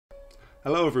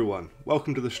Hello everyone,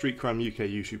 welcome to the Street Crime UK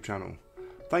YouTube channel.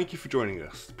 Thank you for joining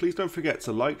us. Please don't forget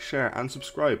to like, share and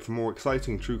subscribe for more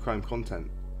exciting true crime content.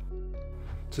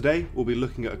 Today we'll be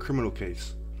looking at a criminal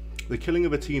case, the killing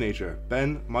of a teenager,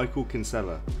 Ben Michael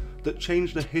Kinsella, that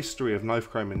changed the history of knife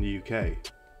crime in the UK.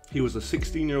 He was a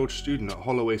 16-year-old student at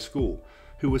Holloway School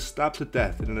who was stabbed to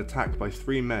death in an attack by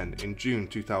 3 men in June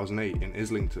 2008 in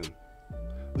Islington.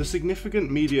 The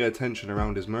significant media attention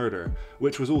around his murder,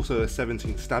 which was also the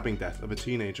 17th stabbing death of a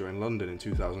teenager in London in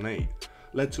 2008,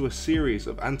 led to a series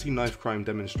of anti-knife crime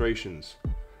demonstrations,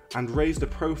 and raised a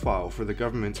profile for the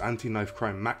government's anti-knife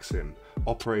crime maxim,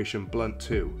 Operation Blunt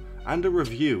 2, and a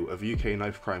review of UK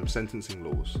knife crime sentencing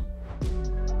laws.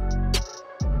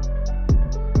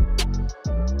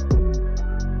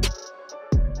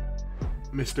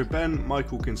 Mr Ben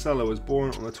Michael Kinsella was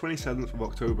born on the 27th of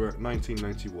October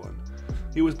 1991.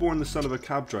 He was born the son of a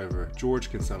cab driver,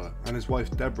 George Kinsella, and his wife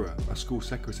Deborah, a school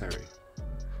secretary.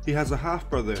 He has a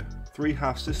half-brother, 3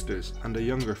 half-sisters, and a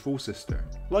younger full sister.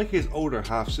 Like his older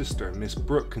half-sister, Miss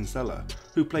Brooke Kinsella,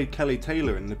 who played Kelly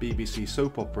Taylor in the BBC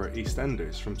soap opera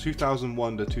EastEnders from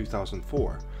 2001 to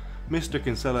 2004, Mr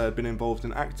Kinsella had been involved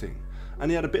in acting,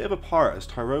 and he had a bit of a part as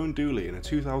Tyrone Dooley in a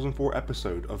 2004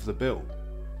 episode of The Bill.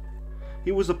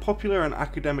 He was a popular and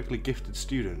academically gifted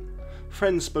student.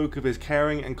 Friends spoke of his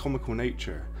caring and comical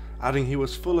nature, adding he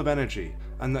was full of energy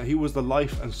and that he was the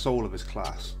life and soul of his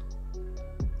class.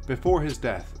 Before his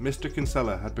death, Mr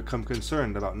Kinsella had become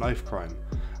concerned about knife crime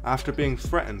after being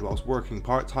threatened whilst working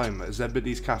part-time at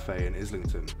Zebedee's Cafe in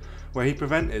Islington, where he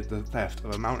prevented the theft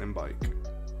of a mountain bike.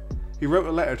 He wrote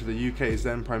a letter to the UK's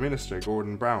then Prime Minister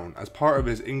Gordon Brown as part of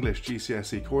his English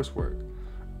GCSE coursework,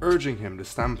 urging him to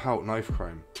stamp out knife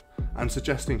crime, and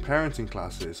suggesting parenting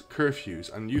classes,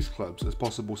 curfews and youth clubs as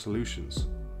possible solutions.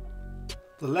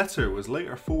 The letter was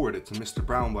later forwarded to Mr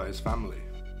Brown by his family.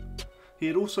 He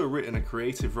had also written a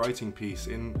creative writing piece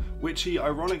in which he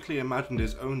ironically imagined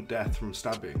his own death from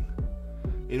stabbing.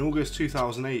 In August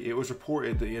 2008 it was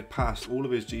reported that he had passed all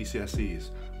of his GCSEs,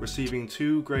 receiving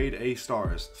 2 grade A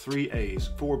stars, 3 A's,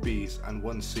 4 B's and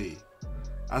 1 C.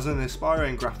 As an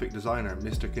aspiring graphic designer,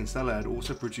 Mr Kinsella had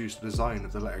also produced a design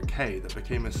of the letter K that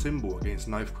became a symbol against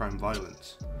knife crime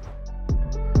violence.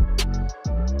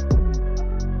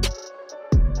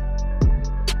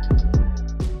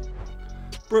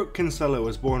 Brooke Kinsella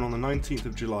was born on the 19th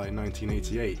of July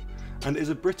 1988 and is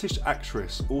a British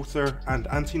actress, author and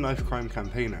anti-knife crime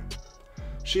campaigner.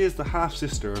 She is the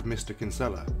half-sister of Mr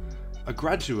Kinsella, a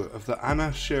graduate of the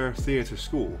Anna Scher Theatre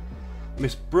School.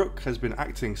 Miss Brooke has been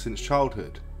acting since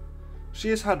childhood. She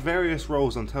has had various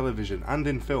roles on television and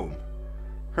in film.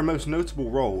 Her most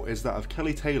notable role is that of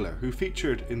Kelly Taylor, who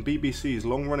featured in BBC's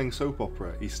long-running soap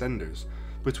opera EastEnders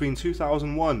between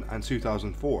 2001 and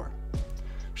 2004.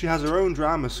 She has her own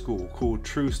drama school called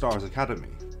True Stars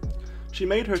Academy. She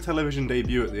made her television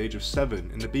debut at the age of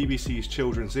 7 in the BBC's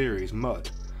children's series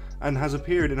Mud, and has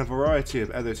appeared in a variety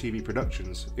of other TV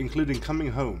productions, including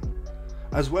Coming Home,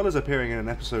 as well as appearing in an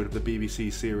episode of the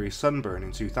BBC series Sunburn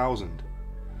in 2000.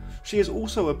 She has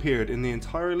also appeared in the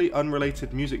entirely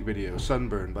unrelated music video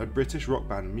Sunburn by British rock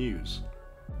band Muse.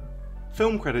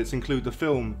 Film credits include the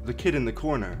film The Kid in the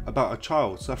Corner, about a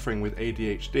child suffering with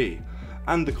ADHD,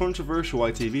 and the controversial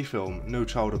ITV film No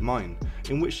Child of Mine,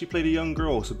 in which she played a young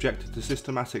girl subjected to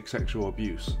systematic sexual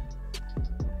abuse.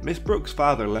 Miss Brooke's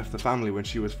father left the family when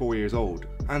she was 4 years old,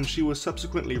 and she was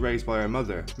subsequently raised by her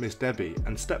mother, Miss Debbie,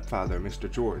 and stepfather, Mr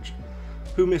George,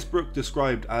 who Miss Brooke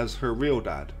described as her real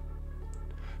dad.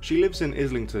 She lives in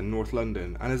Islington, North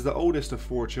London, and is the oldest of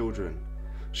 4 children.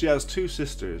 She has 2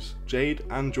 sisters, Jade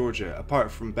and Georgia, apart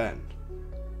from Ben.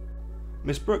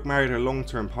 Miss Brooke married her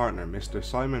long-term partner, Mr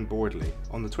Simon Boardley,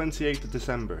 on the 28th of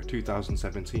December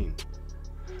 2017.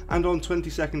 And on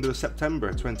 22nd of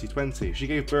September 2020, she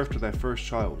gave birth to their first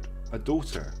child, a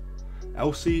daughter,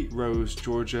 Elsie Rose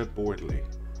Georgia Boardley.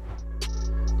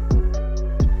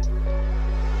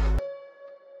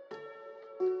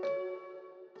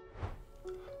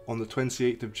 On the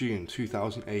 28th of June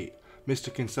 2008,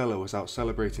 Mr Kinsella was out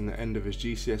celebrating the end of his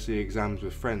GCSE exams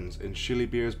with friends in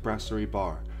Shillybeer's Brasserie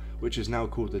Bar, which is now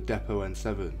called the Depot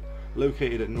N7,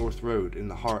 located at North Road in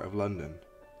the heart of London.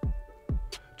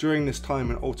 During this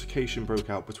time, an altercation broke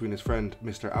out between his friend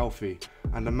Mr Alfie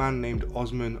and a man named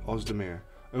Osman Ozdemir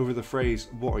over the phrase,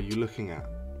 "What are you looking at?"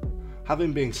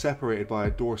 Having been separated by a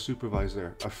door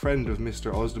supervisor, a friend of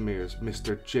Mr Ozdemir's,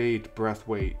 Mr Jade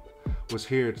Braithwaite, was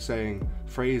heard saying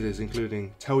phrases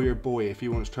including, "Tell your boy if he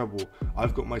wants trouble,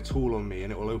 I've got my tool on me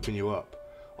and it will open you up.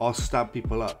 I'll stab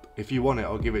people up. If you want it,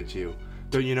 I'll give it to you.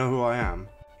 Don't you know who I am?"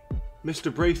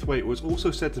 Mr Braithwaite was also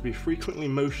said to be frequently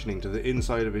motioning to the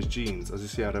inside of his jeans as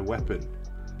if he had a weapon.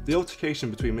 The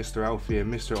altercation between Mr Alfie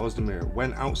and Mr Ozdemir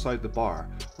went outside the bar,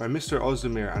 where Mr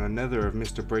Ozdemir and another of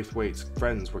Mr Braithwaite's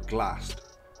friends were glassed.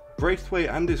 Braithwaite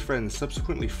and his friends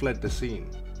subsequently fled the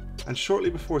scene, and shortly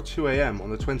before 2 AM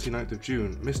on the 29th of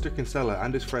June, Mr Kinsella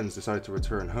and his friends decided to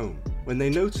return home. When they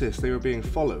noticed they were being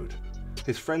followed,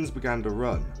 his friends began to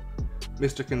run.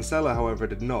 Mr Kinsella, however,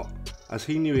 did not, as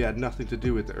he knew he had nothing to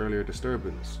do with the earlier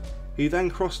disturbance. He then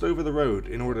crossed over the road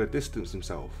in order to distance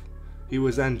himself. He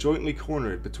was then jointly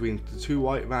cornered between the two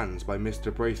white vans by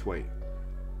Mr Braithwaite.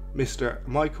 Mr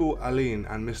Michael, Alleyne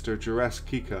and Mr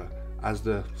Kika, as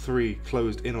the three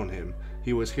closed in on him,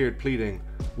 he was heard pleading,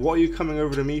 "What are you coming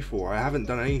over to me for? I haven't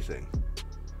done anything."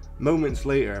 Moments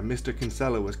later, Mr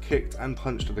Kinsella was kicked and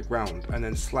punched to the ground and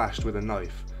then slashed with a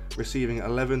knife, receiving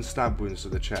 11 stab wounds to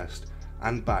the chest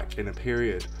and back in a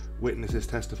period witnesses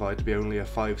testified to be only a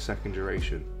 5-second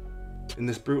duration. In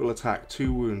this brutal attack,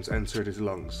 2 wounds entered his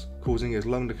lungs, causing his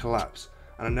lung to collapse,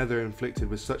 and another inflicted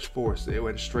with such force that it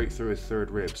went straight through his 3rd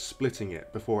rib, splitting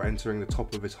it before entering the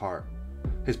top of his heart.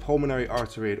 His pulmonary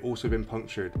artery had also been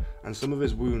punctured, and some of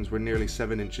his wounds were nearly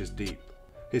 7 inches deep.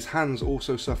 His hands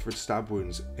also suffered stab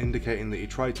wounds, indicating that he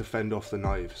tried to fend off the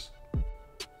knives.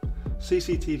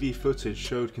 CCTV footage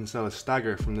showed Kinsella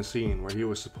stagger from the scene, where he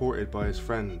was supported by his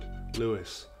friend,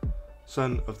 Lewis,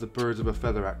 son of the Birds of a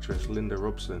Feather actress Linda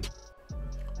Robson.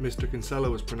 Mr Kinsella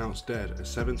was pronounced dead at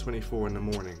 7:24 in the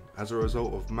morning as a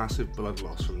result of massive blood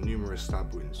loss from numerous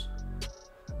stab wounds.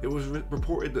 It was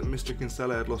reported that Mr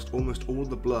Kinsella had lost almost all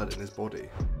the blood in his body.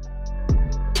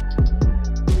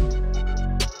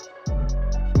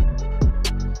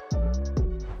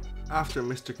 After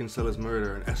Mr Kinsella's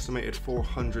murder, an estimated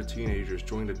 400 teenagers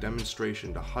joined a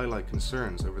demonstration to highlight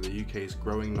concerns over the UK's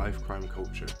growing knife crime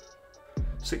culture.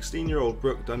 16-year-old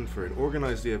Brooke Dunford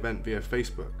organised the event via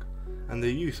Facebook, and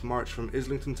the youth marched from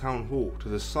Islington Town Hall to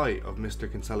the site of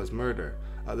Mr Kinsella's murder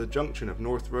at the junction of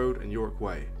North Road and York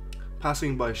Way,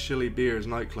 passing by Shilly Beers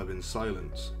nightclub in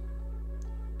silence.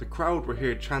 The crowd were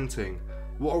heard chanting,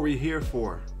 "What are we here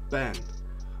for? Ben.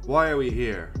 Why are we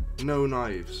here? No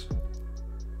knives."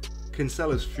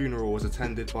 Kinsella's funeral was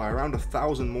attended by around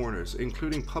 1,000 mourners,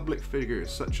 including public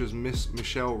figures such as Miss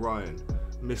Michelle Ryan,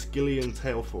 Miss Gillian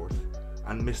Tailforth,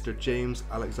 and Mr James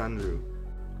Alexandru.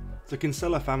 The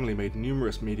Kinsella family made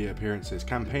numerous media appearances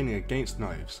campaigning against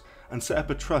knives, and set up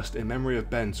a trust in memory of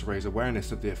Ben to raise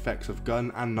awareness of the effects of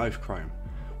gun and knife crime,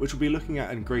 which we'll be looking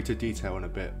at in greater detail in a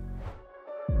bit.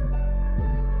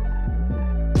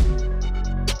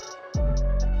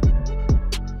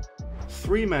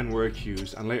 Three men were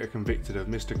accused and later convicted of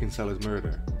Mr Kinsella's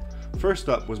murder. First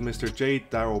up was Mr J.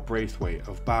 Darrell Braithwaite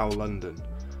of Bow, London.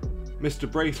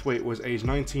 Mr Braithwaite was aged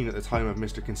 19 at the time of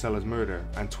Mr Kinsella's murder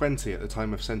and 20 at the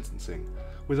time of sentencing.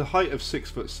 With a height of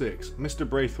 6'6", Mr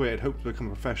Braithwaite had hoped to become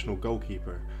a professional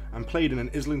goalkeeper and played in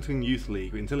an Islington youth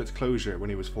league until its closure when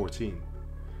he was 14.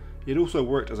 He had also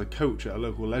worked as a coach at a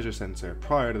local leisure centre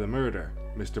prior to the murder.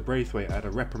 Mr Braithwaite had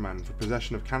a reprimand for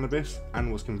possession of cannabis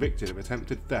and was convicted of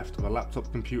attempted theft of a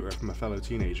laptop computer from a fellow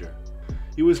teenager.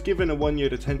 He was given a 1-year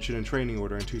detention and training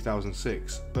order in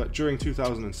 2006, but during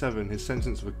 2007 his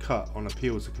sentence was cut on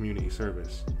appeal to community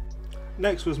service.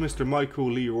 Next was Mr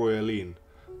Michael Leroy Alleyne.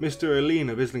 Mr Alleyne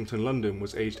of Islington, London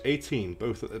was aged 18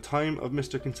 both at the time of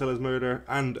Mr Kinsella's murder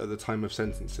and at the time of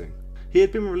sentencing. He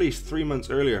had been released 3 months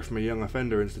earlier from a young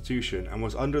offender institution and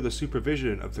was under the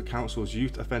supervision of the council's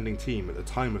youth offending team at the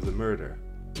time of the murder.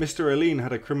 Mr Alleyne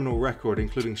had a criminal record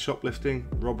including shoplifting,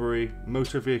 robbery,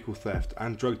 motor vehicle theft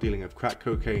and drug dealing of crack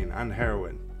cocaine and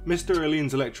heroin. Mr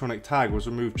Alleyne's electronic tag was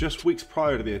removed just weeks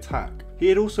prior to the attack. He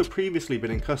had also previously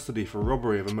been in custody for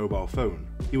robbery of a mobile phone.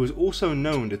 He was also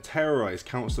known to terrorise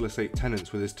council estate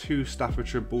tenants with his 2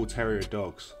 Staffordshire Bull Terrier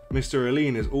dogs. Mr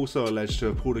Alleyne is also alleged to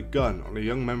have pulled a gun on a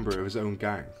young member of his own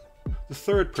gang. The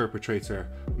third perpetrator,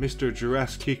 Mr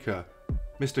Kika.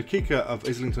 Mr Kika of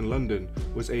Islington, London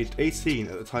was aged 18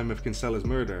 at the time of Kinsella's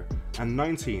murder and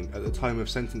 19 at the time of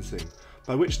sentencing,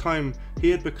 by which time he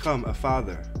had become a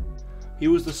father. He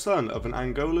was the son of an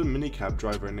Angolan minicab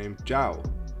driver named João,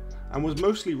 and was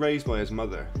mostly raised by his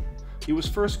mother. He was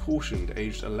first cautioned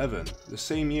aged 11, the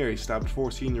same year he stabbed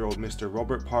 14-year-old Mr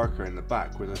Robert Parker in the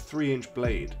back with a 3-inch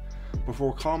blade,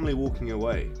 before calmly walking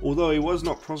away. Although he was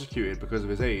not prosecuted because of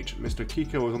his age, Mr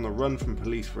Kika was on the run from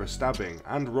police for a stabbing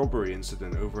and robbery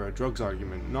incident over a drugs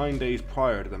argument 9 days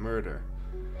prior to the murder.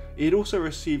 He had also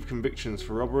received convictions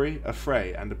for robbery,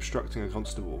 affray and obstructing a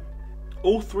constable.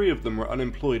 All 3 of them were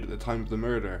unemployed at the time of the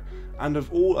murder, and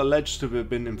have all alleged to have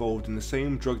been involved in the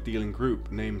same drug dealing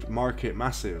group named Market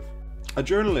Massiv. A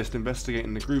journalist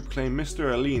investigating the group claimed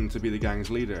Mr Alleyne to be the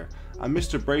gang's leader, and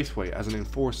Mr Braithwaite as an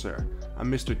enforcer,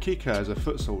 and Mr Kika as a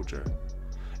foot soldier.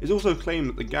 It's also claimed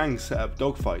that the gang set up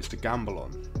dogfights to gamble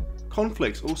on.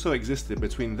 Conflicts also existed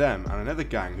between them and another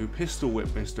gang who pistol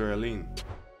whipped Mr. Alleyne.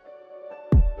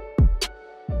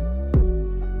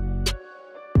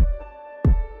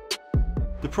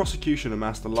 The prosecution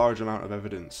amassed a large amount of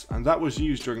evidence, and that was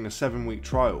used during the 7-week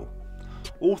trial.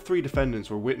 All 3 defendants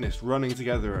were witnessed running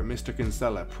together at Mr.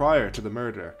 Kinsella prior to the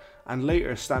murder, and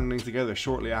later standing together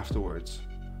shortly afterwards.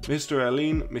 Mr.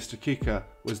 Alleyne, Mr Kika,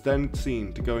 was then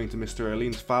seen going to Mr.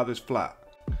 Alleyne's father's flat.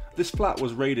 This flat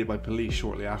was raided by police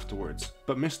shortly afterwards,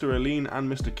 but Mr. Alleyne and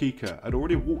Mr Kika had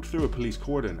already walked through a police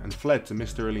cordon and fled to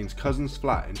Mr. Alleyne's cousin's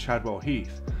flat in Chadwell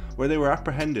Heath, where they were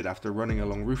apprehended after running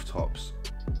along rooftops.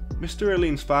 Mr.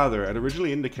 Alleyne's father had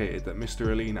originally indicated that Mr.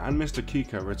 Alleyne and Mr.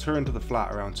 Kika returned to the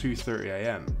flat around 2:30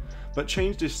 AM, but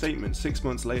changed his statement 6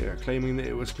 months later, claiming that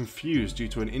it was confused due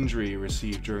to an injury he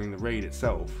received during the raid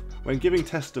itself. When giving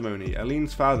testimony,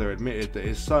 Alleyne's father admitted that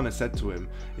his son had said to him,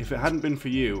 "If it hadn't been for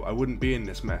you, I wouldn't be in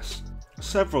this mess."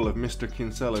 Several of Mr.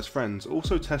 Kinsella's friends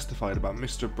also testified about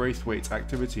Mr. Braithwaite's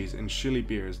activities in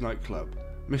Shillybeer's nightclub.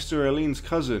 Mr. Alleyne's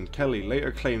cousin, Kelly, later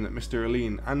claimed that Mr.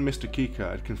 Alleyne and Mr. Kika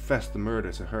had confessed the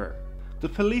murder to her. The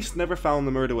police never found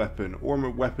the murder weapon or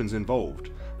weapons involved.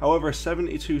 However,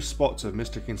 72 spots of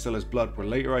Mr. Kinsella's blood were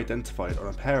later identified on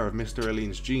a pair of Mr.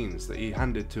 Alleyne's jeans that he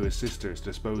handed to his sisters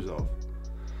to dispose of.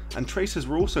 And traces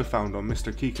were also found on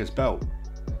Mr. Kika's belt.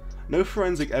 No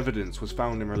forensic evidence was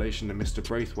found in relation to Mr.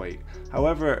 Braithwaite.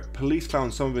 However, police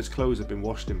found some of his clothes had been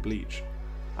washed in bleach.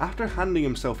 After handing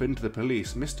himself in to the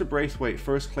police, Mr. Braithwaite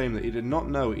first claimed that he did not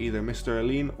know either Mr.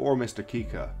 Alleyne or Mr.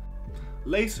 Kika.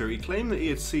 Later, he claimed that he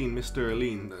had seen Mr.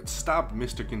 Alleyne that stabbed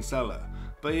Mr. Kinsella,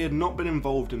 but he had not been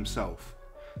involved himself.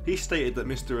 He stated that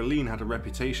Mr. Alleyne had a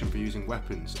reputation for using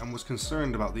weapons and was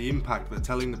concerned about the impact that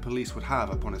telling the police would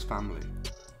have upon his family.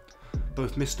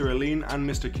 Both Mr. Alleyne and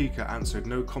Mr. Kika answered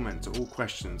no comment to all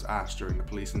questions asked during the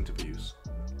police interviews.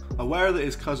 Aware that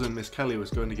his cousin Miss Kelly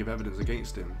was going to give evidence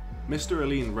against him, Mr.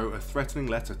 Alleyne wrote a threatening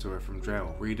letter to her from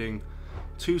jail, reading,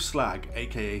 "To Slag,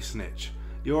 aka Snitch,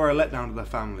 you are a letdown to the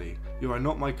family. You are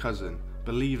not my cousin.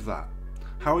 Believe that.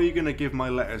 How are you going to give my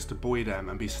letters to Boyd M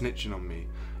and be snitching on me?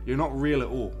 You're not real at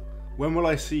all. When will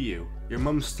I see you? Your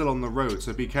mum's still on the road,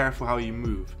 so be careful how you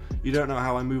move. You don't know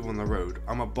how I move on the road.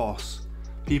 I'm a boss.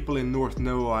 People in North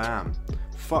know who I am.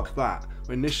 Fuck that.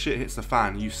 When this shit hits the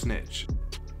fan, you snitch."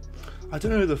 I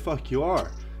don't know who the fuck you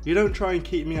are. You don't try and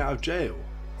keep me out of jail.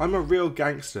 I'm a real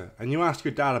gangster, and you ask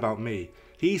your dad about me.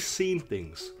 He's seen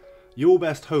things. You'll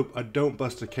best hope I don't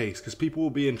bust a case, because people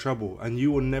will be in trouble, and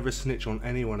you will never snitch on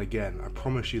anyone again, I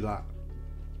promise you that.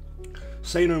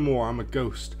 Say no more, I'm a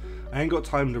ghost. I ain't got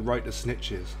time to write to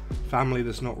snitches. Family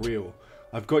that's not real.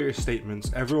 I've got your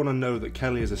statements, everyone will know that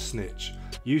Kelly is a snitch.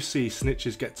 You see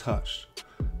snitches get touched.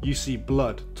 You see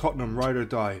blood, Tottenham ride or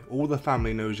die, all the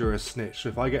family knows you're a snitch, so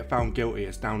if I get found guilty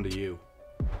it's down to you.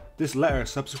 This letter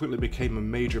subsequently became a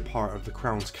major part of the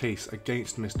Crown's case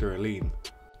against Mr. Alleyne.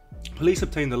 Police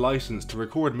obtained a license to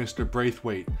record Mr.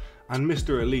 Braithwaite and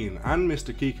Mr. Alleyne and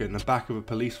Mr. Kika in the back of a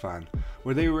police van,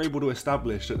 where they were able to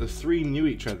establish that the 3 knew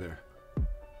each other.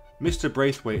 Mr.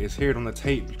 Braithwaite is heard on the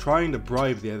tape trying to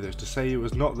bribe the others to say he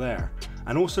was not there,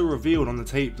 and also revealed on the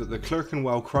tape that the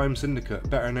Clerkenwell crime syndicate,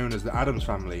 better known as the Addams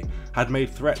family, had made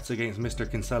threats against Mr.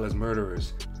 Kinsella's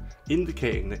murderers,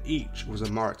 indicating that each was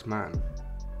a marked man.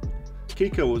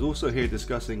 Kika was also here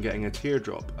discussing getting a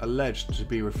teardrop, alleged to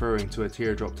be referring to a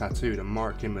teardrop tattoo to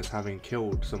mark him as having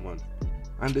killed someone,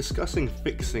 and discussing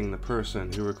fixing the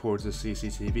person who records the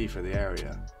CCTV for the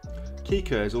area.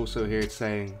 Kika is also here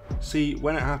saying, "See,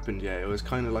 when it happened, yeah, it was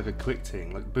kind of like a quick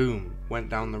thing, like boom, went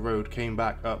down the road, came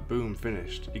back up, boom,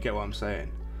 finished. You get what I'm saying?"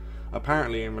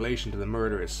 Apparently in relation to the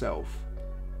murder itself.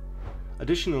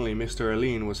 Additionally, Mr.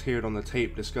 Alleyne was heard on the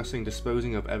tape discussing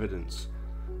disposing of evidence.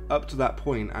 Up to that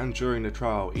point and during the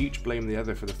trial, each blamed the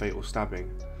other for the fatal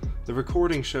stabbing. The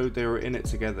recording showed they were in it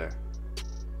together.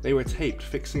 They were taped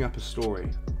fixing up a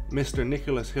story. Mr.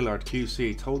 Nicholas Hillard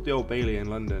QC told the Old Bailey in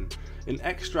London, in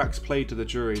extracts played to the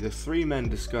jury, the 3 men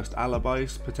discussed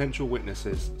alibis, potential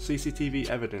witnesses, CCTV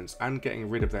evidence and getting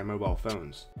rid of their mobile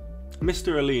phones.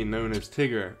 Mr. Alleyne, known as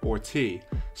Tigger, or T,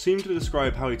 seemed to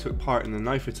describe how he took part in the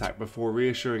knife attack before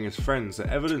reassuring his friends that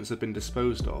evidence had been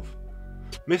disposed of.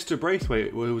 Mr.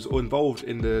 Braithwaite, who was involved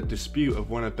in the dispute of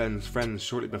one of Ben's friends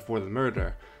shortly before the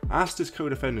murder, asked his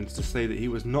co-defendants to say that he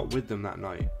was not with them that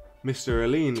night. Mr.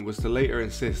 Alleyne was to later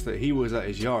insist that he was at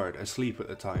his yard, asleep at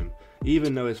the time,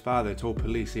 even though his father told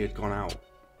police he had gone out.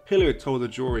 Hillard told the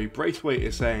jury, "Braithwaite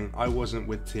is saying, I wasn't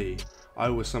with T, I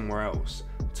was somewhere else.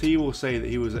 T will say that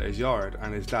he was at his yard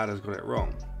and his dad has got it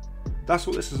wrong." That's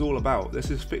what this is all about.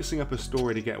 This is fixing up a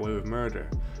story to get away with murder.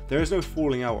 There is no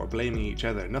falling out or blaming each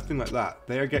other, nothing like that.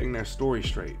 They are getting their story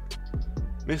straight.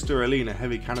 Mr. Alleyne, a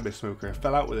heavy cannabis smoker,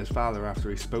 fell out with his father after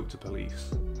he spoke to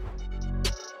police.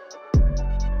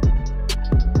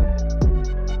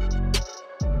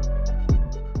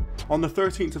 On the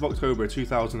 13th of October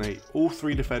 2008, all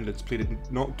three defendants pleaded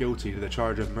not guilty to the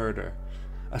charge of murder.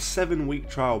 A 7-week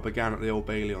trial began at the Old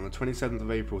Bailey on the 27th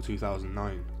of April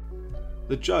 2009.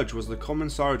 The judge was the Common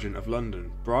Sergeant of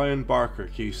London, Brian Barker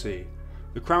QC.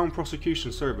 The Crown Prosecution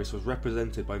Service was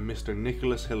represented by Mr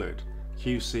Nicholas Hillard,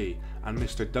 QC, and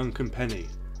Mr Duncan Penny.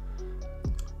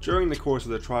 During the course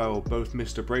of the trial, both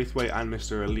Mr Braithwaite and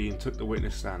Mr Alleyne took the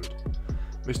witness stand.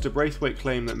 Mr Braithwaite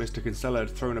claimed that Mr Kinsella had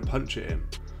thrown a punch at him,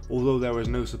 although there was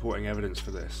no supporting evidence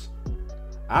for this.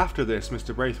 After this,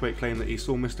 Mr Braithwaite claimed that he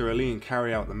saw Mr Alleyne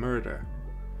carry out the murder.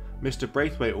 Mr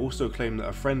Braithwaite also claimed that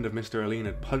a friend of Mr Alleyne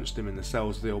had punched him in the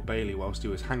cells of the Old Bailey whilst he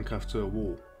was handcuffed to a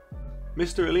wall.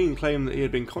 Mr Alleyne claimed that he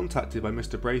had been contacted by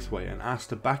Mr Braithwaite and asked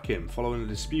to back him following a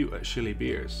dispute at Shilly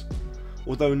Beers,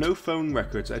 although no phone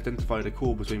records identified a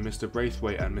call between Mr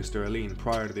Braithwaite and Mr Alleyne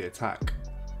prior to the attack.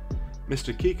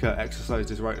 Mr Kika exercised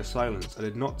his right of silence and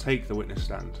did not take the witness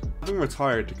stand. Having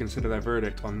retired to consider their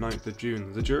verdict on 9th of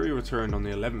June, the jury returned on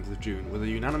the 11th of June with a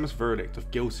unanimous verdict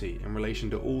of guilty in relation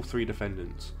to all three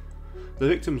defendants. The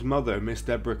victim's mother, Miss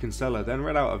Deborah Kinsella, then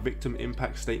read out a victim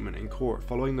impact statement in court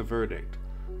following the verdict,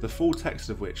 the full text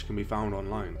of which can be found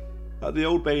online. At the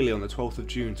Old Bailey on the 12th of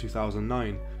June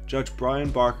 2009, Judge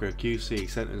Brian Barker QC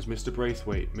sentenced Mr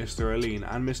Braithwaite, Mr Alleyne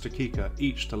and Mr Kika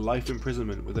each to life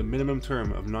imprisonment with a minimum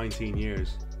term of 19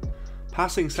 years.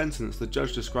 Passing sentence, the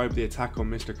judge described the attack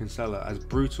on Mr Kinsella as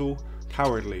brutal,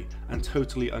 cowardly and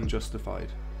totally unjustified,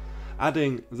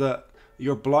 adding that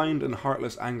 "your blind and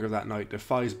heartless anger that night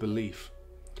defies belief."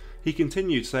 He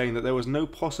continued saying that there was no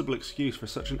possible excuse for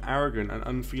such an arrogant and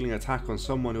unfeeling attack on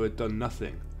someone who had done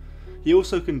nothing. He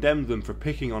also condemned them for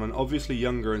picking on an obviously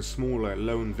younger and smaller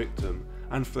lone victim,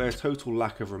 and for their total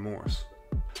lack of remorse.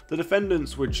 The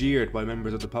defendants were jeered by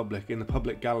members of the public in the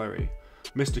public gallery.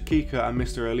 Mr Kika and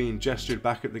Mr Alleyne gestured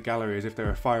back at the gallery as if they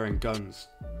were firing guns.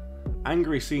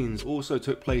 Angry scenes also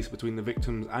took place between the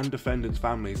victims and defendants'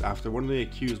 families after one of the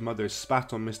accused mothers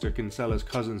spat on Mr Kinsella's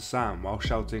cousin Sam while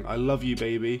shouting, "I love you,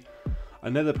 baby."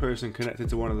 Another person connected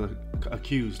to one of the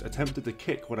accused attempted to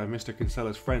kick one of Mr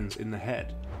Kinsella's friends in the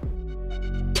head.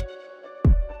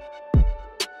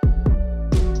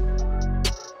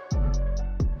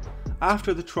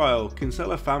 After the trial,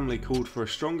 Kinsella family called for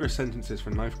stronger sentences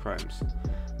for knife crimes.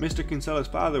 Mr Kinsella's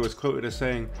father was quoted as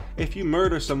saying, "If you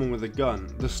murder someone with a gun,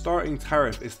 the starting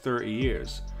tariff is 30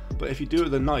 years, but if you do it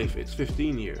with a knife, it's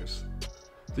 15 years.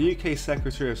 The UK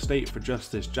Secretary of State for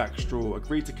Justice, Jack Straw,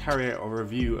 agreed to carry out a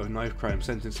review of knife crime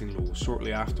sentencing laws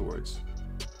shortly afterwards.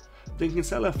 The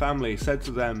Kinsella family said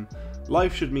to them,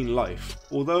 "Life should mean life.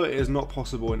 Although it is not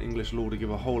possible in English law to give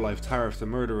a whole life tariff to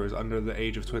murderers under the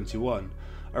age of 21,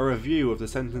 a review of the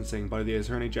sentencing by the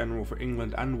Attorney General for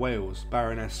England and Wales,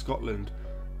 Baroness Scotland,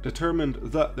 determined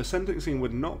that the sentencing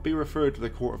would not be referred to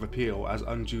the Court of Appeal as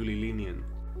unduly lenient."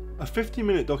 A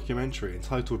 50-minute documentary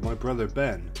entitled My Brother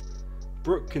Ben,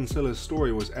 Brooke Kinsella's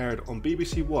story, was aired on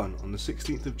BBC One on the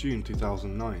 16th of June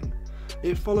 2009.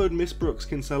 It followed Miss Brooke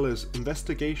Kinsella's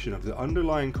investigation of the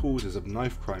underlying causes of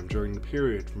knife crime during the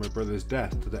period from her brother's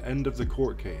death to the end of the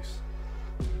court case.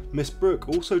 Miss Brooke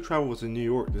also travelled to New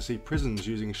York to see prisons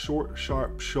using short,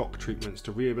 sharp shock treatments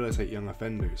to rehabilitate young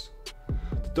offenders.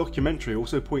 The documentary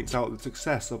also points out the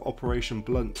success of Operation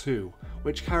Blunt 2,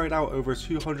 which carried out over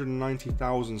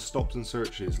 290,000 stops and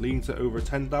searches, leading to over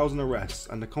 10,000 arrests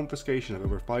and the confiscation of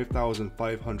over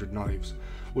 5,500 knives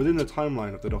within the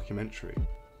timeline of the documentary.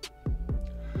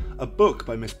 A book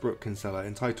by Miss Brooke Kinsella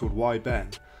entitled Why Ben?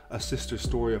 A Sister's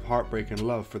Story of Heartbreak and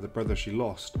Love for the Brother She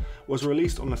Lost, was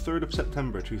released on the 3rd of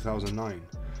September 2009.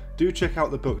 Do check out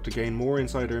the book to gain more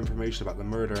insider information about the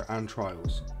murder and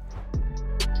trials.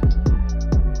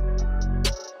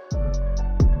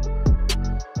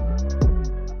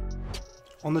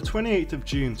 On the 28th of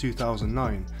June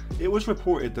 2009, it was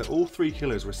reported that all three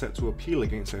killers were set to appeal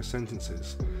against their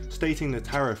sentences, stating the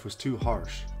tariff was too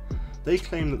harsh. They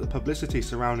claimed that the publicity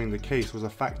surrounding the case was a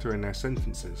factor in their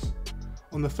sentences.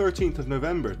 On the 13th of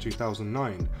November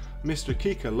 2009, Mr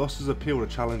Kika lost his appeal to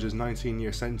challenge his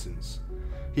 19-year sentence.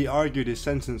 He argued his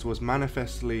sentence was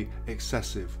manifestly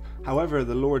excessive. However,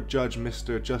 the Lord Judge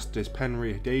Mr Justice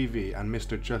Penry Davey and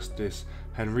Mr Justice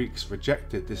Henriques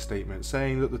rejected this statement,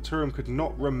 saying that the term could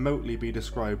not remotely be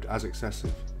described as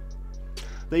excessive.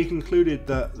 They concluded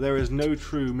that there is no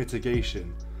true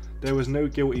mitigation. There was no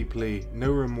guilty plea,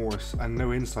 no remorse, and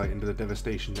no insight into the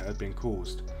devastation that had been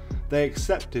caused. They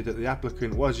accepted that the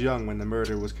applicant was young when the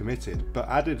murder was committed, but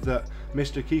added that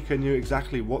Mr Kika knew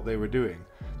exactly what they were doing.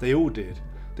 They all did.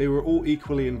 They were all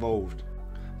equally involved.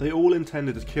 They all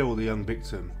intended to kill the young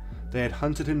victim. They had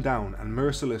hunted him down and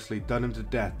mercilessly done him to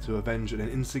death to avenge an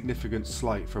insignificant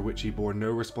slight for which he bore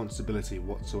no responsibility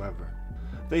whatsoever.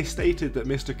 They stated that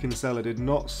Mr Kinsella did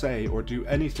not say or do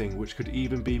anything which could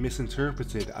even be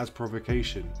misinterpreted as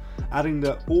provocation, adding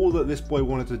that all that this boy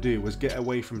wanted to do was get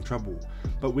away from trouble,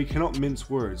 but we cannot mince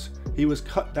words, he was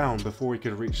cut down before he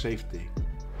could reach safety.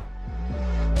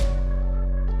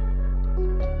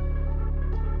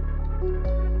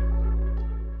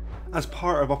 As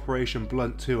part of Operation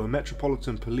Blunt 2, a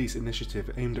Metropolitan Police initiative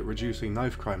aimed at reducing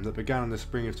knife crime that began in the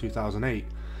spring of 2008,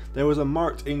 there was a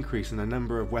marked increase in the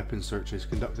number of weapons searches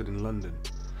conducted in London.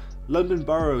 London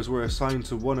boroughs were assigned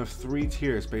to one of 3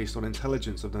 tiers based on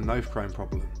intelligence of the knife crime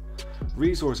problem.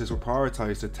 Resources were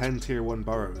prioritised to 10 Tier 1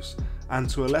 boroughs, and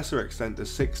to a lesser extent to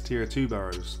 6 Tier 2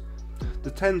 boroughs.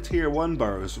 The 10 Tier 1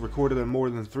 boroughs recorded a more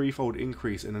than 3-fold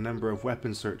increase in the number of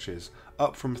weapons searches,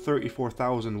 up from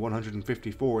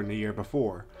 34,154 in the year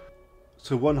before,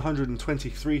 to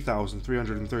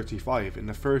 123,335 in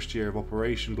the first year of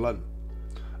Operation Blunt.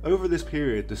 Over this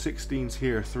period, the 16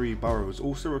 Tier 3 boroughs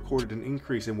also recorded an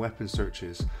increase in weapons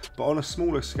searches, but on a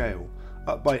smaller scale,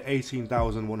 up by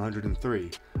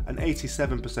 18,103, an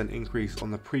 87% increase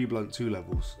on the pre-Blunt 2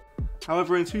 levels.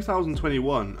 However, in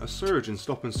 2021, a surge in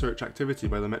stop and search activity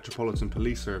by the Metropolitan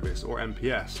Police Service, or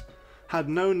MPS, had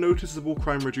no noticeable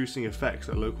crime-reducing effects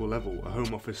at local level, a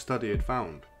Home Office study had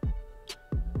found.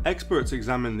 Experts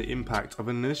examined the impact of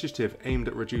an initiative aimed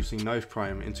at reducing knife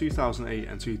crime in 2008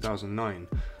 and 2009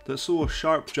 that saw a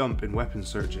sharp jump in weapons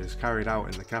searches carried out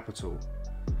in the capital.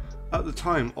 At the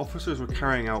time, officers were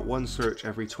carrying out one search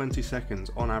every 20 seconds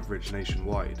on average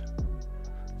nationwide.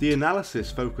 The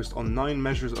analysis focused on 9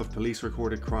 measures of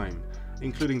police-recorded crime,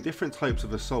 including different types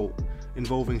of assault,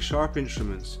 involving sharp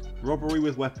instruments, robbery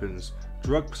with weapons,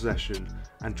 drug possession,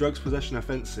 and drugs possession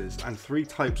offences, and 3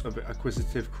 types of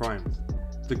acquisitive crime.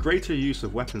 The greater use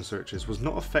of weapon searches was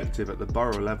not effective at the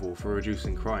borough level for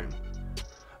reducing crime.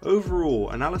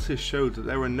 Overall, analysis showed that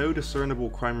there were no discernible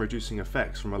crime-reducing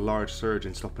effects from a large surge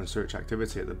in stop and search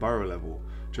activity at the borough level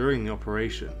during the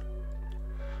operation.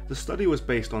 The study was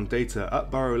based on data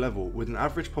at borough level with an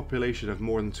average population of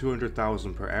more than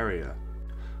 200,000 per area.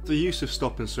 The use of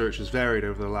stop and search has varied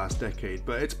over the last decade,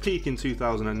 but at its peak in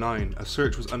 2009, a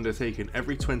search was undertaken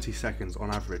every 20 seconds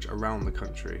on average around the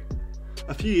country.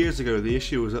 A few years ago, the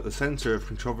issue was at the centre of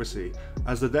controversy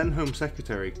as the then Home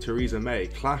Secretary, Theresa May,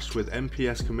 clashed with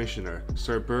MPS Commissioner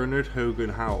Sir Bernard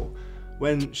Hogan-Howe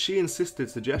when she insisted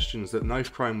suggestions that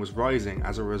knife crime was rising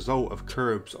as a result of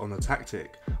curbs on the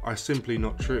tactic are simply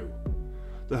not true.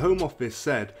 The Home Office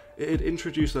said it had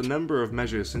introduced a number of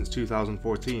measures since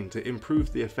 2014 to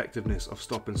improve the effectiveness of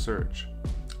stop and search.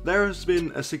 There has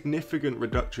been a significant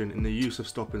reduction in the use of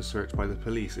stop and search by the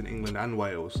police in England and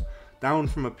Wales, down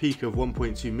from a peak of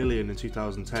 1.2 million in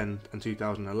 2010 and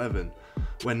 2011,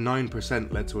 when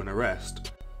 9% led to an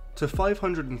arrest, to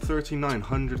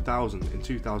 539,000 in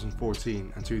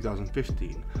 2014 and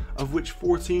 2015, of which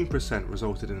 14%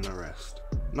 resulted in an arrest.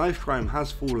 Knife crime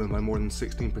has fallen by more than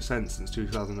 16% since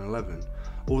 2011,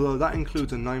 although that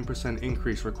includes a 9%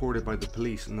 increase recorded by the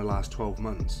police in the last 12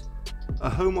 months. A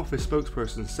Home Office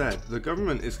spokesperson said the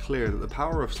government is clear that the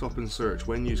power of stop and search,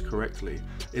 when used correctly,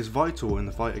 is vital in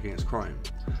the fight against crime.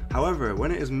 However,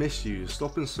 when it is misused,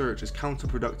 stop and search is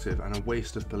counterproductive and a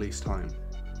waste of police time.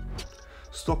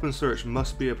 Stop and search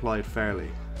must be applied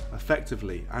fairly,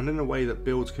 effectively, and in a way that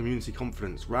builds community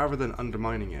confidence rather than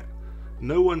undermining it.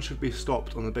 No one should be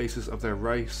stopped on the basis of their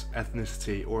race,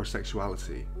 ethnicity, or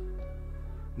sexuality.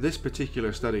 This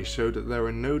particular study showed that there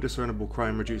were no discernible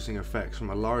crime-reducing effects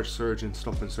from a large surge in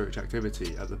stop and search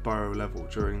activity at the borough level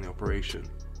during the operation.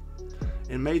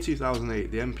 In May 2008,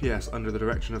 the MPS, under the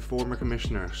direction of former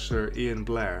Commissioner Sir Ian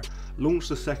Blair, launched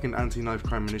the second anti-knife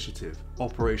crime initiative,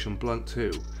 Operation Blunt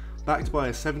 2, backed by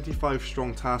a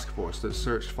 75-strong task force that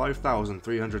searched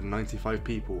 5,395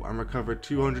 people and recovered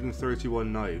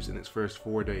 231 knives in its first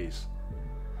 4 days.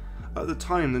 At the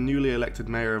time, the newly elected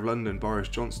Mayor of London, Boris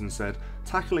Johnson, said,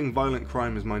 "Tackling violent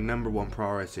crime is my #1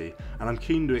 priority, and I'm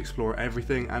keen to explore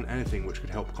everything and anything which could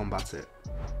help combat it."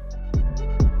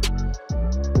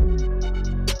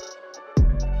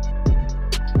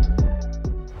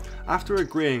 After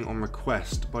agreeing on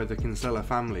request by the Kinsella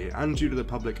family and due to the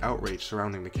public outrage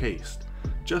surrounding the case,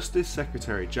 Justice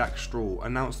Secretary Jack Straw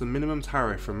announced the minimum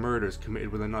tariff for murders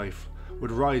committed with a knife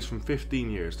would rise from 15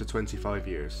 years to 25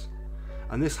 years.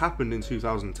 And this happened in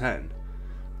 2010.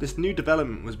 This new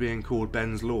development was being called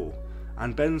Ben's Law,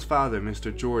 and Ben's father,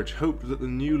 Mr George, hoped that the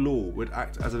new law would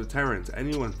act as a deterrent to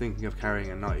anyone thinking of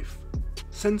carrying a knife.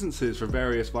 Sentences for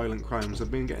various violent crimes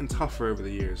have been getting tougher over the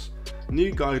years.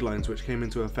 New guidelines, which came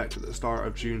into effect at the start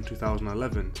of June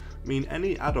 2011, mean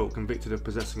any adult convicted of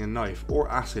possessing a knife or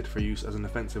acid for use as an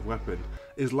offensive weapon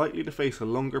is likely to face a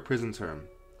longer prison term.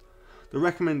 The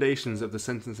recommendations of the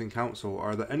Sentencing Council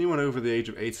are that anyone over the age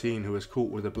of 18 who is caught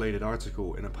with a bladed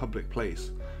article in a public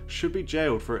place should be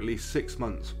jailed for at least 6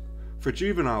 months. For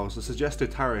juveniles, the suggested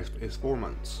tariff is 4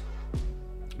 months.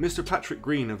 Mr Patrick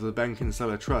Green of the Ben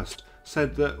Kinsella Trust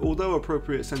said that although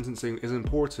appropriate sentencing is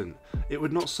important, it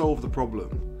would not solve the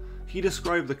problem. He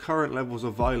described the current levels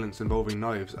of violence involving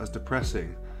knives as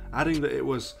depressing, adding that it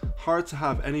was hard to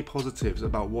have any positives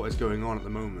about what is going on at the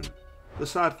moment. The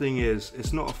sad thing is,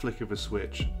 it's not a flick of a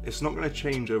switch, it's not going to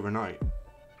change overnight.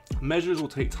 Measures will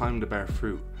take time to bear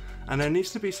fruit, and there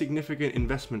needs to be significant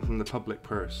investment from the public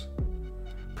purse.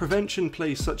 Prevention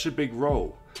plays such a big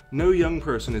role. No young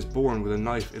person is born with a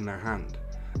knife in their hand.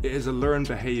 It is a learned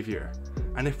behaviour,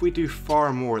 and if we do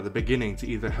far more at the beginning to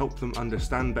either help them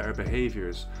understand better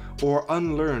behaviours or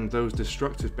unlearn those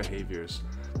destructive behaviours,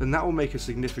 then that will make a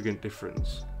significant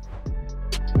difference.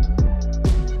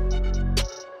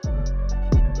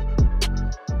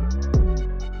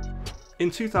 In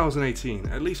 2018,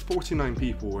 at least 49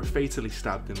 people were fatally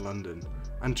stabbed in London,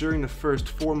 and during the first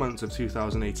 4 months of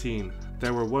 2018,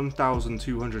 there were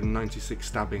 1,296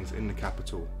 stabbings in the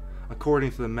capital,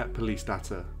 according to the Met Police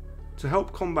data. To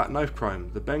help combat knife crime,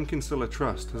 the Ben Kinsella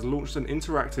Trust has launched an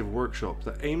interactive workshop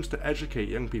that aims to educate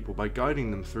young people by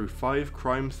guiding them through 5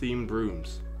 crime-themed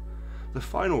rooms. The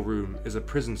final room is a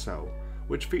prison cell,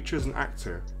 which features an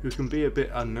actor who can be a bit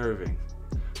unnerving.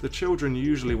 The children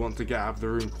usually want to get out of the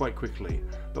room quite quickly,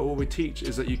 but what we teach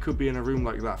is that you could be in a room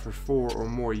like that for 4 or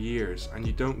more years and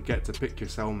you don't get to pick your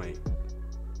cellmate.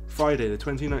 Friday the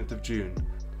 29th of June,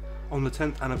 on the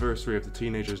 10th anniversary of the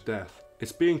teenager's death,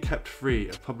 it's being kept free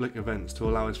of public events to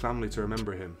allow his family to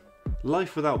remember him.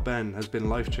 Life without Ben has been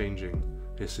life-changing,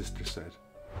 his sister said.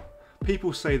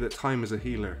 People say that time is a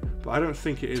healer, but I don't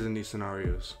think it is in these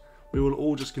scenarios. We will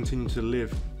all just continue to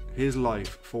live his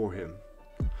life for him.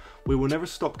 We will never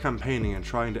stop campaigning and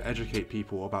trying to educate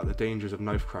people about the dangers of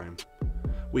knife crime.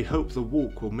 We hope the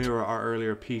walk will mirror our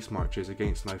earlier peace marches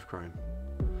against knife crime.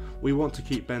 We want to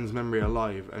keep Ben's memory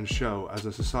alive and show as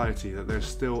a society that there's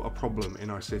still a problem in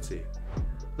our city.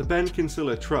 The Ben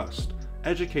Kinsella Trust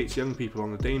educates young people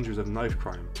on the dangers of knife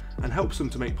crime and helps them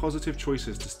to make positive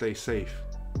choices to stay safe.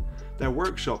 Their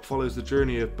workshop follows the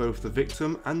journey of both the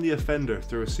victim and the offender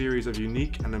through a series of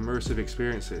unique and immersive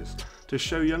experiences to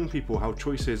show young people how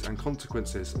choices and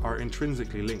consequences are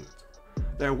intrinsically linked.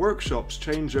 Their workshops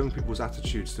change young people's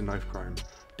attitudes to knife crime,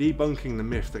 debunking the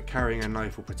myth that carrying a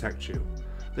knife will protect you.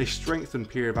 They strengthen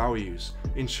peer values,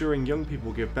 ensuring young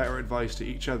people give better advice to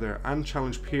each other and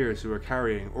challenge peers who are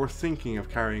carrying or thinking of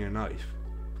carrying a knife.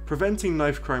 Preventing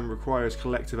knife crime requires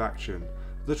collective action.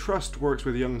 The Trust works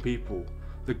with young people,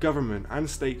 the government and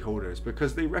stakeholders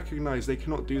because they recognise they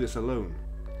cannot do this alone.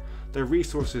 Their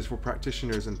resources for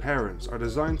practitioners and parents are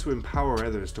designed to empower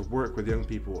others to work with young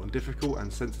people on difficult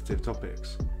and sensitive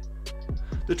topics.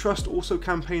 The Trust also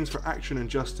campaigns for action and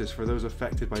justice for those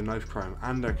affected by knife crime,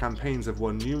 and their campaigns have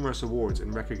won numerous awards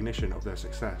in recognition of their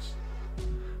success.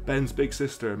 Ben's big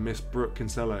sister, Miss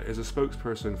Kinsella, is a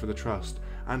spokesperson for the Trust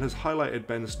and has highlighted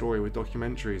Ben's story with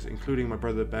documentaries including My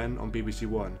Brother Ben on BBC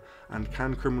One and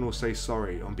Can Criminals Say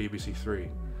Sorry on BBC Three.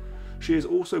 She has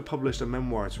also published a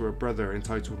memoir to her brother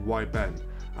entitled Why Ben.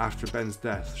 After Ben's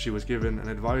death, she was given an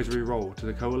advisory role to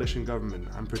the coalition government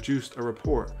and produced a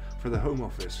report for the Home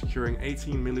Office securing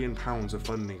 £18 million of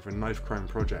funding for knife crime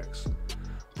projects.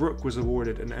 Brooke was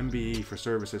awarded an MBE for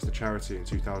services to charity in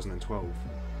 2012.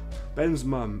 Ben's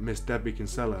mum, Miss Debbie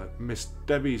Kinsella, Miss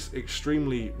Debbie's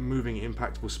extremely moving,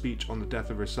 impactful speech on the death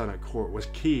of her son at court was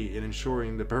key in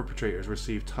ensuring the perpetrators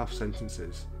received tough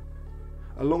sentences.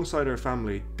 Alongside her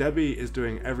family, Debbie is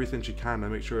doing everything she can to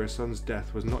make sure her son's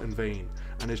death was not in vain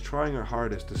and is trying her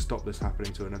hardest to stop this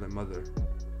happening to another mother.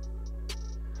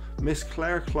 Miss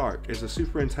Claire Clark is a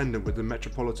superintendent with the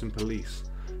Metropolitan Police.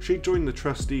 She joined the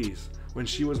trustees when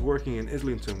she was working in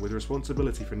Islington with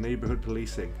responsibility for neighbourhood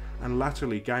policing and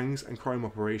latterly gangs and crime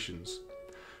operations.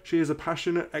 She is a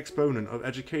passionate exponent of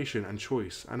education and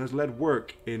choice and has led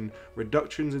work in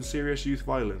reductions in serious youth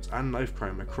violence and knife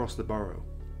crime across the borough.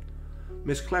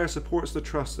 Miss Claire supports the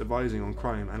Trust's advising on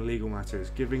crime and legal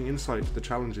matters, giving insight to the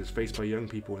challenges faced by young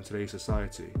people in today's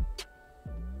society.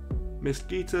 Miss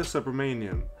Geeta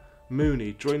Subramaniam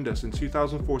Mooney joined us in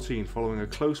 2014 following a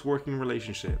close working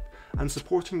relationship and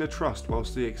supporting the Trust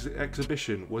whilst the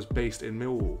exhibition was based in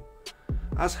Millwall.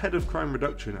 As head of crime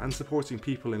reduction and supporting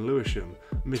people in Lewisham,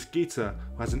 Miss Gita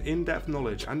has an in-depth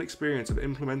knowledge and experience of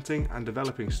implementing and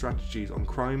developing strategies on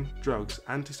crime, drugs,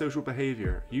 antisocial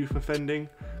behaviour, youth offending,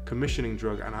 commissioning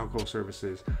drug and alcohol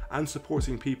services, and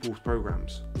supporting people's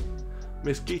programs.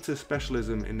 Miss Gita's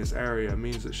specialism in this area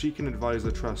means that she can advise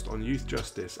the Trust on youth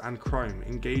justice and crime,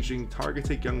 engaging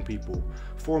targeted young people,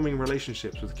 forming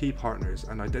relationships with key partners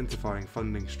and identifying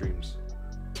funding streams.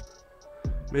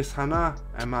 Miss Hannah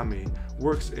Emami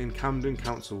works in Camden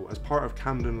Council as part of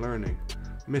Camden Learning.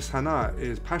 Miss Hannah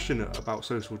is passionate about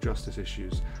social justice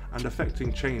issues and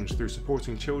affecting change through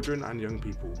supporting children and young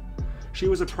people. She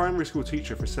was a primary school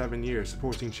teacher for 7 years,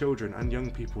 supporting children and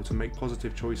young people to make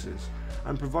positive choices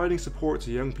and providing support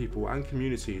to young people and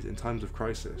communities in times of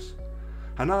crisis.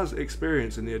 Hannah's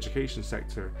experience in the education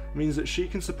sector means that she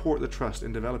can support the Trust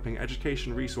in developing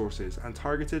education resources and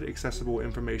targeted accessible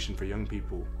information for young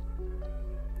people.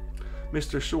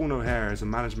 Mr. Sean O'Hare is a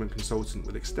management consultant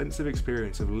with extensive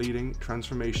experience of leading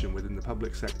transformation within the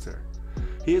public sector.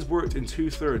 He has worked in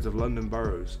 2/3 of London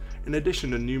boroughs, in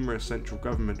addition to numerous central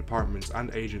government departments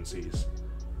and agencies.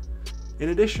 In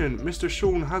addition, Mr.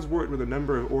 Sean has worked with a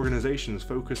number of organisations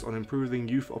focused on improving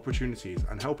youth opportunities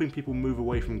and helping people move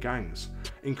away from gangs,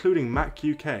 including MAC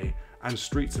UK and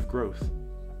Streets of Growth.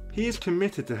 He is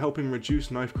committed to helping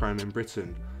reduce knife crime in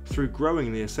Britain through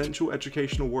growing the essential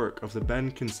educational work of the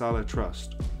Kindsella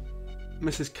Trust.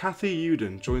 Mrs. Cathy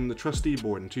Uden joined the trustee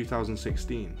board in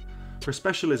 2016. Her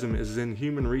specialism is in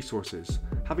human resources,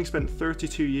 having spent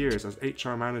 32 years as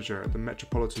HR manager at the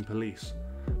Metropolitan Police.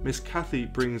 Miss Cathy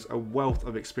brings a wealth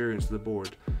of experience to the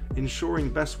board, ensuring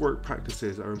best work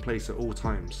practices are in place at all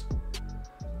times.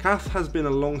 Kath has been a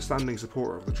long-standing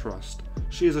supporter of the Trust.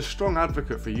 She is a strong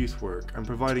advocate for youth work and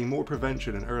providing more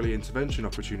prevention and early intervention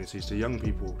opportunities to young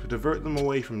people to divert them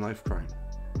away from knife crime.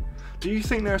 Do you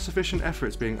think there are sufficient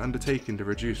efforts being undertaken to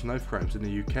reduce knife crimes in the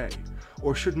UK,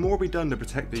 or should more be done to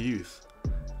protect the youth?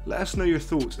 Let us know your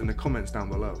thoughts in the comments down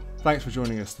below. Thanks for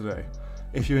joining us today.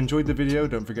 If you enjoyed the video,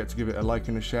 don't forget to give it a like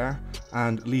and a share,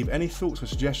 and leave any thoughts or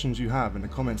suggestions you have in the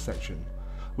comments section.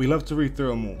 We love to read through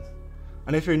them all.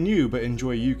 And if you're new but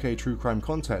enjoy UK true crime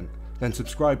content, then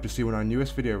subscribe to see when our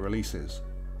newest video releases.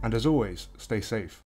 And as always, stay safe.